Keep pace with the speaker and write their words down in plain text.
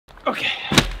Okay.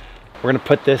 We're gonna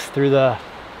put this through the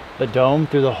dome,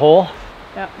 through the hole.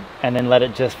 Yep. And then let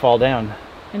it just fall down.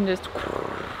 And just. You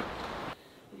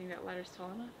think that ladder's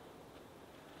tall enough?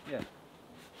 Yeah.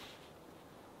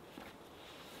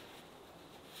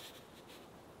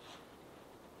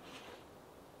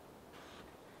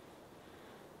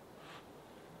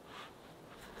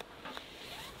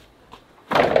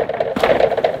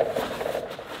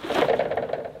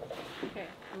 Okay,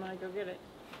 I'm gonna go get it.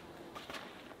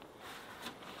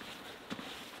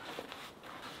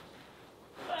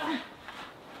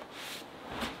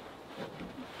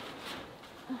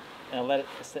 And let it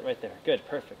sit right there. Good,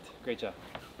 perfect. Great job.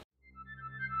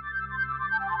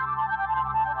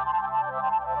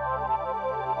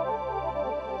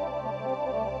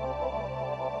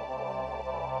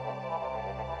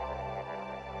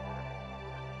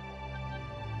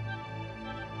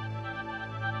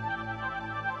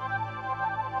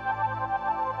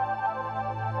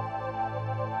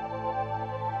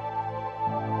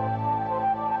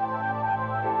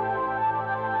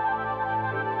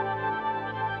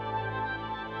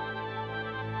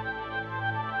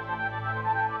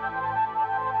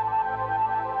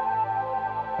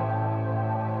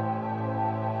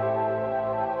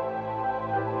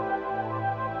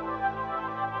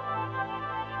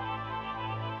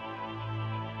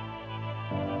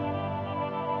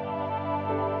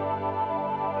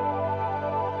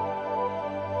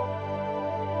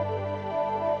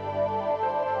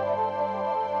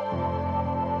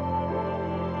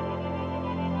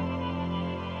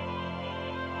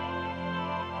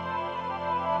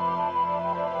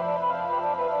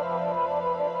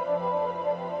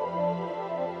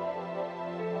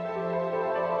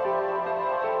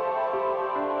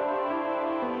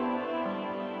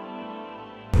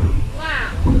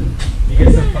 You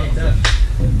get some fun stuff.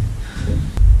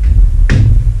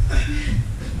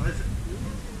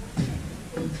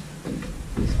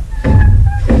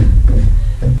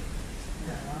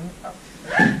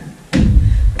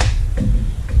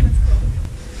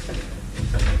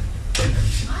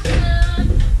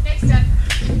 Next step.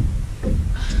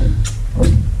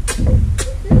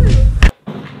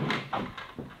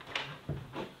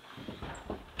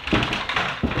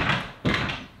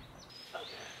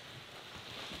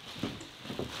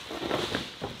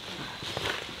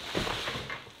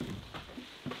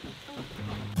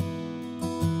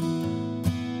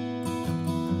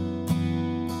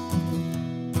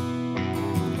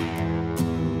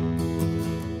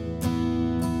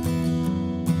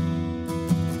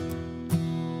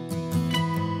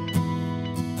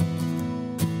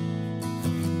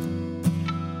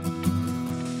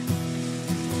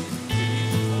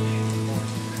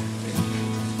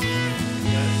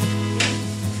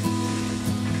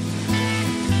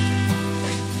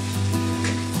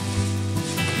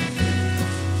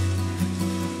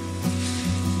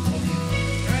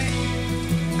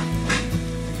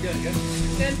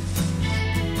 Good.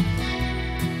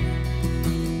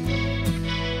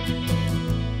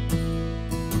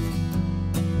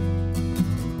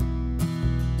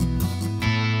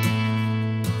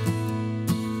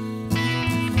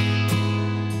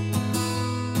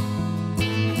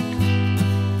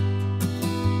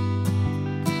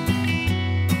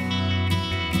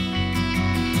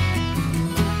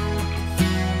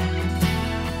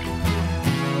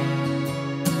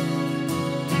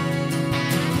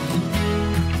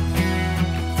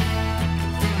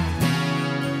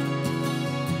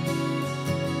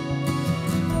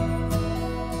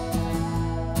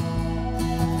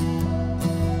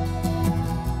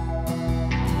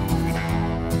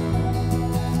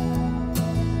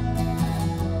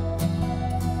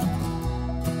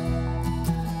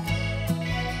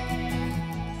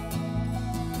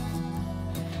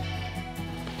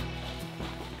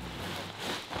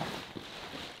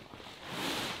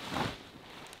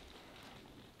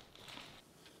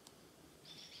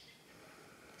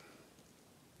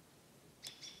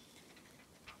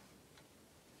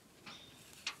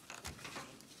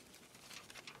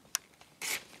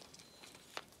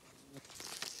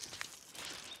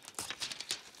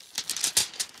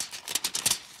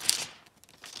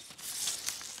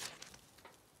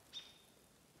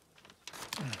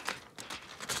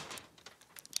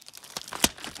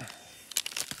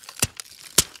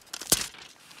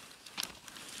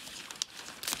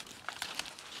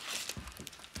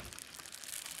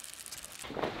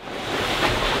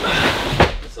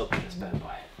 Let's open this bad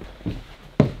boy.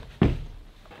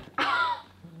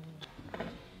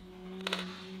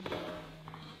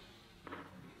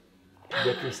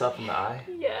 Dip yourself in the eye?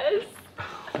 Yes.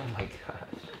 Oh my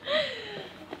gosh.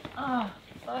 Oh,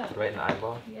 fuck. Right in the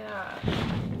eyeball? Yeah.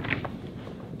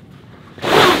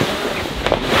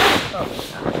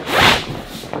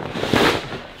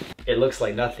 looks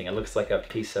like nothing. It looks like a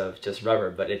piece of just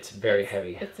rubber, but it's very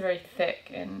heavy. It's very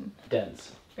thick and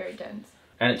dense. Very dense.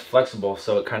 And it's flexible,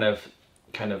 so it kind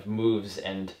of moves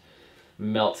and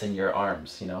melts in your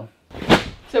arms, you know?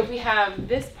 So if we have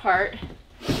this part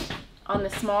on the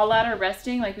small ladder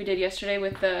resting, like we did yesterday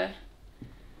with the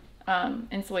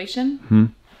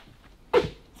insulation.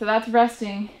 So that's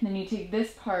resting, and then you take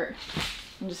this part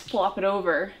and just flop it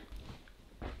over.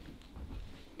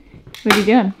 What are you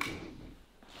doing?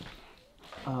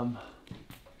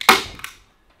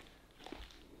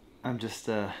 I'm just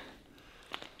kind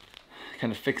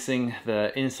of fixing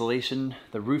the insulation,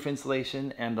 the roof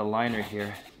insulation, and the liner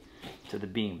here to the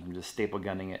beam. I'm just staple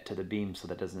gunning it to the beam so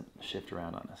that doesn't shift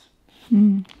around on us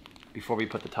before we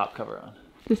put the top cover on.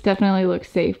 This definitely looks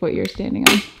safe, what you're standing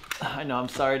on. I know, I'm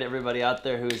sorry to everybody out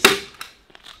there who's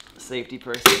a safety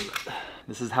person, but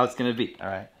this is how it's gonna be, all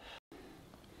right?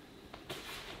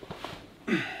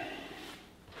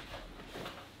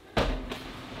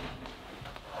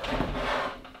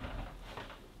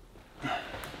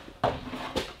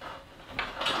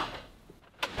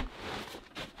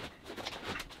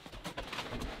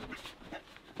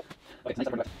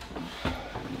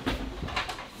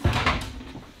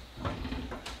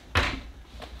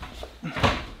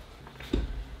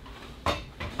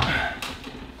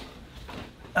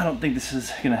 I don't think this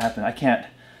is gonna happen. I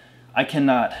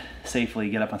cannot safely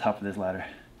get up on top of this ladder.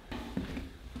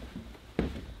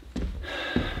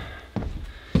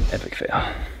 Epic fail.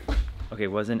 Okay,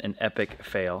 it wasn't an epic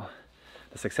fail.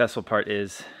 The successful part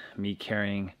is me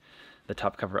carrying the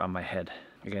top cover on my head.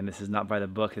 Again, this is not by the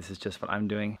book, this is just what I'm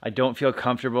doing. I don't feel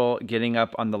comfortable getting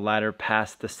up on the ladder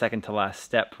past the second to last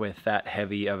step with that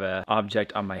heavy of an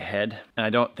object on my head. And I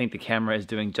don't think the camera is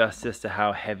doing justice to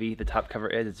how heavy the top cover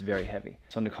is. It's very heavy.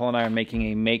 So Nicole and I are making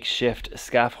a makeshift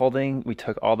scaffolding. We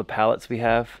took all the pallets we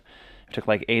have, we took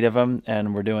like 8 of them,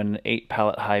 and we're doing an 8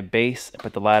 pallet high base,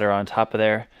 put the ladder on top of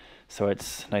there so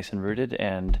it's nice and rooted,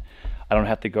 and I don't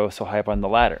have to go so high up on the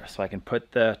ladder. So I can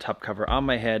put the top cover on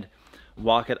my head,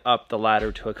 walk it up the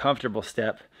ladder to a comfortable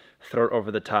step, throw it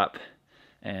over the top,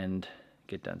 and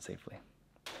get done safely.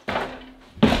 Got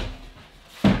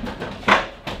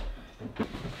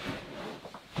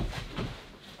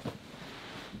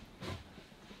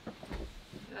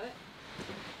it?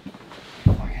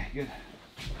 Okay, good.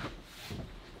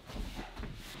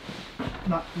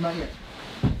 Not yet.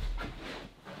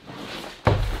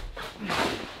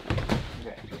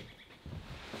 Okay.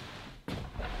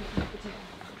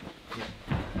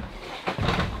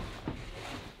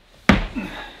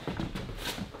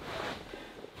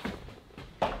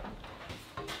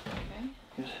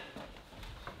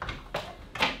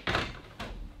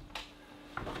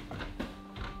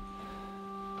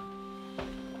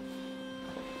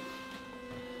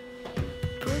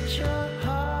 Put your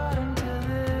heart into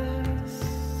this.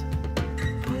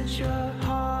 Put your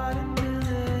heart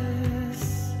into this,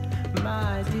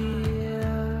 my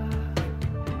dear.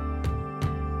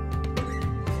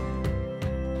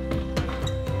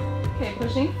 Okay,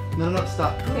 pushing. No,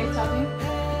 stop. Okay, stopping.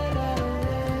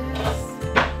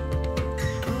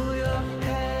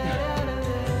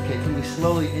 Okay, can we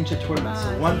slowly inch it toward me?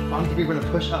 So 1, on 3, we're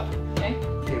gonna push up. Okay.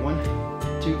 Okay, 1,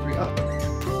 2, 3, up.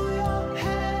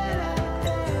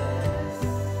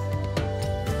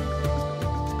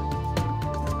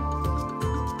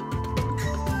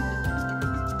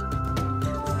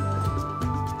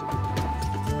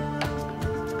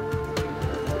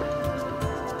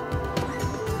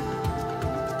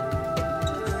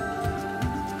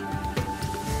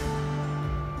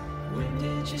 When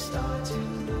did you start to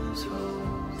lose hope?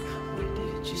 When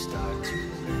did you start to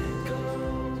let go?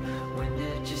 When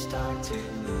did you start to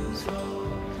lose hope?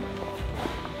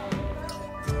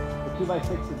 The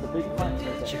 2x6 is the big plank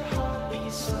right Did your there.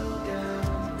 heartbeat slow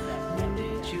down? When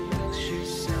did you let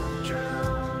yourself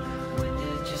drown? When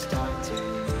did you start to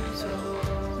lose hope?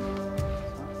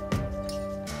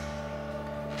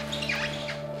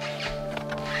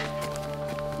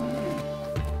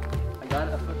 I got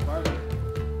it a foot farther.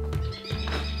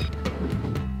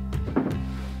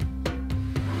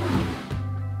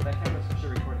 That camera's for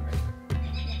sure recording, right?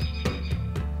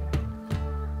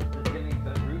 Is it getting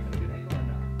the roof in a good angle or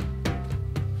no?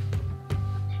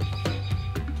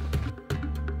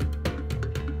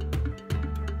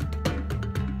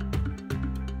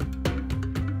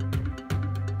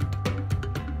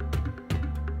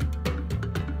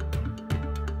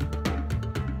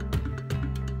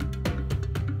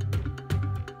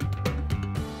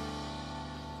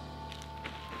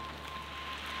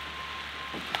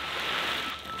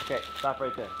 Okay, stop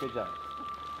right there. Good job.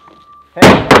 Hey!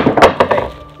 Hey!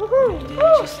 When did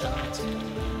you start to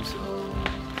lose hope?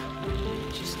 When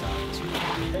did you start to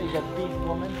She's a beast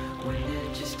woman. When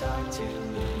did you start to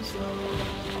lose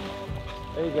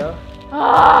hope? There you go.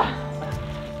 Ah!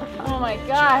 Oh my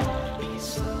god. Be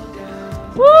slow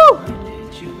down. Woo! When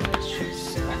did you let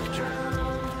yourself drown?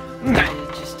 When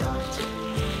did you start to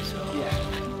lose hope?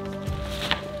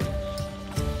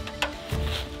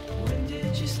 When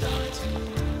did you start to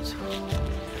lose hope?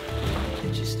 When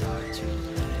did you start to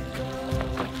let go?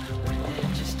 When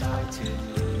did you start to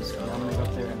lose I'm hope? gonna go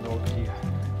up there and roll to you.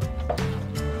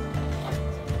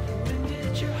 When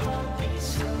did your heart beat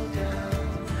slow down?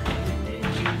 When did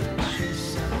you let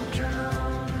yourself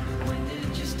drown? When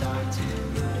did you start to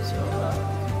lose hope?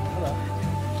 Hello.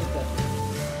 What's that?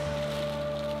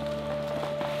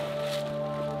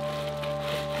 One more.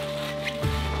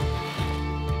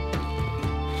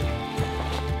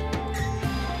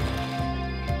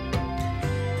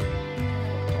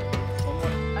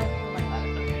 I think my glad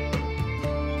it's okay.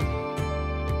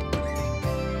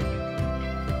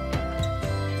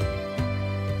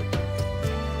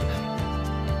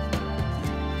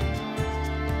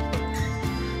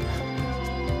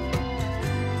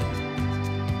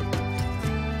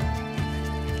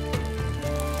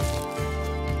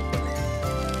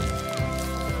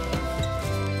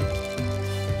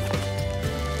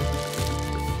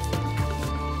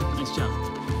 Nice job.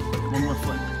 One more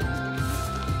foot.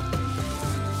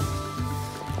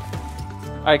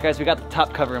 All right, guys, we got the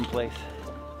top cover in place,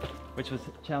 which was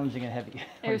challenging and heavy.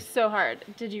 It was so hard.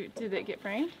 Did it get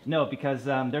framed? No, because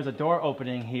there's a door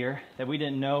opening here that we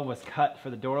didn't know was cut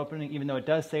for the door opening, even though it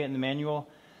does say it in the manual.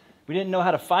 We didn't know how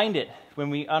to find it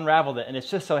when we unraveled it, and it's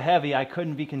just so heavy I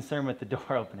couldn't be concerned with the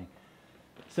door opening.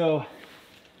 So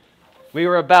we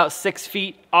were about 6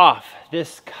 feet off.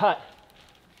 This cut,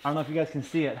 I don't know if you guys can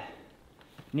see it,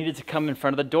 needed to come in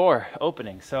front of the door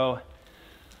opening. So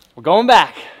we're going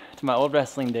back to my old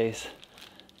wrestling days.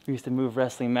 We used to move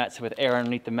wrestling mats with air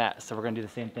underneath the mat, so we're gonna do the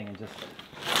same thing and just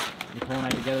Nicole and I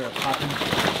together are popping.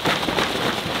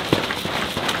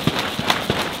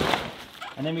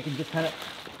 And then we can just kind of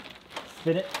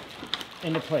spin it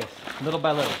into place, little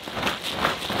by little.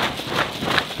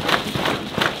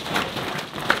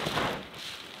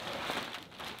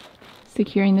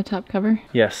 Securing the top cover.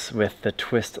 Yes, with the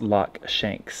twist lock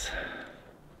shanks.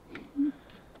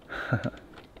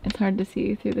 It's hard to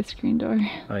see through the screen door.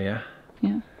 Oh yeah?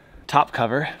 Yeah. Top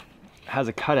cover has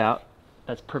a cutout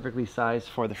that's perfectly sized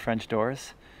for the French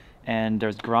doors, and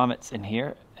there's grommets in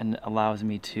here, and it allows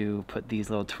me to put these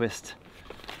little twist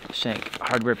shank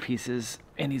hardware pieces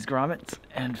in these grommets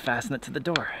and fasten it to the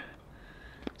door.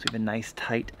 So we have a nice,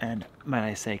 tight, and might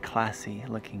I say classy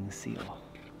looking seal.